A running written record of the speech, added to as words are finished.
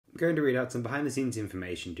Going to read out some behind-the-scenes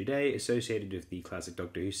information today associated with the classic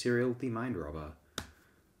Doctor Who serial, The Mind Robber.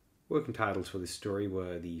 Working titles for this story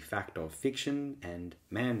were The Fact of Fiction and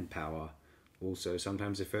Manpower, also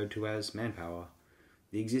sometimes referred to as Manpower.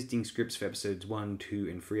 The existing scripts for episodes 1, 2,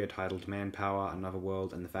 and 3 are titled Manpower, Another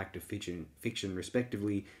World, and The Fact of Fiction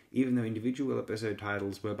respectively, even though individual episode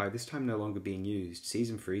titles were by this time no longer being used.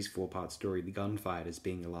 Season 3's 4-part story, The Gunfighters,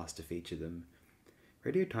 being the last to feature them.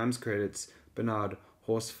 Radio Times credits Bernard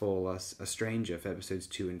Horsfall as a stranger for episodes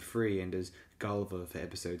 2 and 3, and as Gulliver for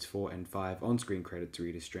episodes 4 and 5. On-screen credits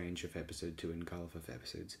read as Stranger for episode 2 and Gulliver for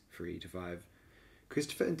episodes 3 to 5.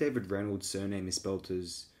 Christopher and David Reynolds' surname is spelt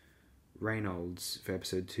as Reynolds for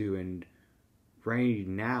episode 2 and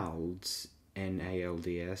Reynolds,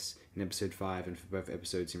 Nalds, in episode 5, and for both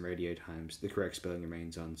episodes in Radio Times. The correct spelling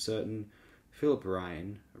remains uncertain. Philip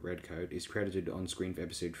Ryan, a redcoat, is credited on screen for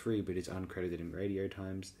episode 3 but is uncredited in Radio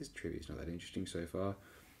Times. This trivia is not that interesting so far.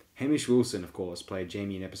 Hamish Wilson, of course, played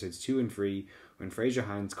Jamie in episodes 2 and 3 when Fraser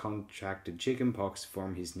Hines contracted chickenpox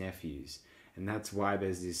from his nephews. And that's why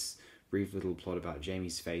there's this brief little plot about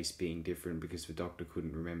Jamie's face being different, because the Doctor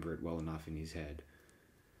couldn't remember it well enough in his head.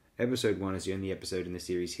 Episode 1 is the only episode in the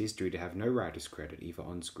series' history to have no writer's credit, either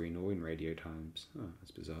on screen or in Radio Times. Oh,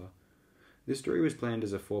 that's bizarre. This story was planned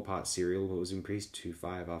as a 4-part serial, but was increased to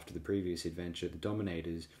 5 after the previous adventure, The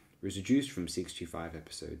Dominators, was reduced from 6 to 5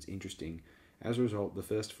 episodes. Interesting. As a result, the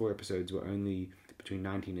first 4 episodes were only between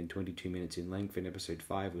 19 and 22 minutes in length, and episode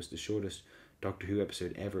 5 was the shortest Doctor Who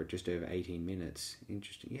episode ever at just over 18 minutes.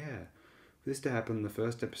 Interesting, yeah. For this to happen, the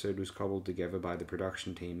first episode was cobbled together by the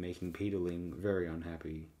production team, making Peter Ling very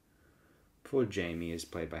unhappy. Poor Jamie, as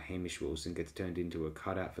played by Hamish Wilson, gets turned into a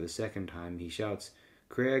cutout for the second time. He shouts,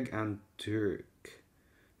 "Craig and Turk."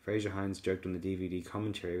 Fraser Hines joked on the DVD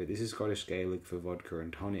commentary that this is Scottish Gaelic for vodka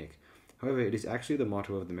and tonic. However, it is actually the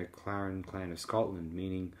motto of the MacLaren clan of Scotland,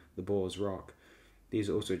 meaning the Boar's Rock. These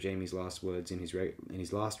are also Jamie's last words in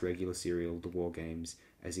his last regular serial, The War Games,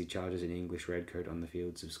 as he charges an English redcoat on the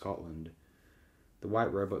fields of Scotland. The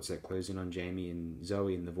white robots that close in on Jamie and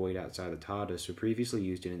Zoe in the void outside the TARDIS were previously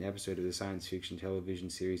used in an episode of the science fiction television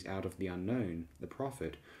series Out of the Unknown, The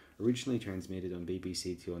Prophet, originally transmitted on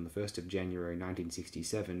BBC Two on the 1st of January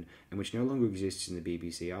 1967, and which no longer exists in the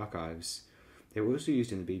BBC archives. They were also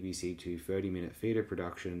used in the BBC Two 30-minute theatre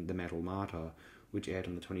production The Metal Martyr, which aired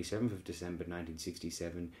on the 27th of December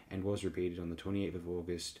 1967 and was repeated on the 28th of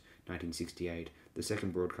August 1968, the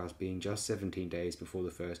second broadcast being just 17 days before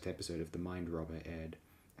the first episode of The Mind Robber aired.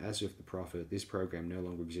 As with The Prophet, this program no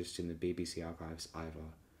longer exists in the BBC archives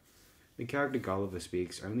either. The character Gulliver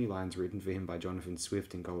speaks only lines written for him by Jonathan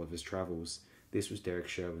Swift in Gulliver's Travels. This was Derek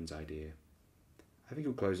Sherwin's idea. I think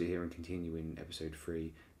we'll close it here and continue in episode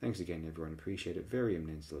 3. Thanks again, everyone. Appreciate it very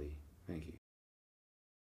immensely. Thank you.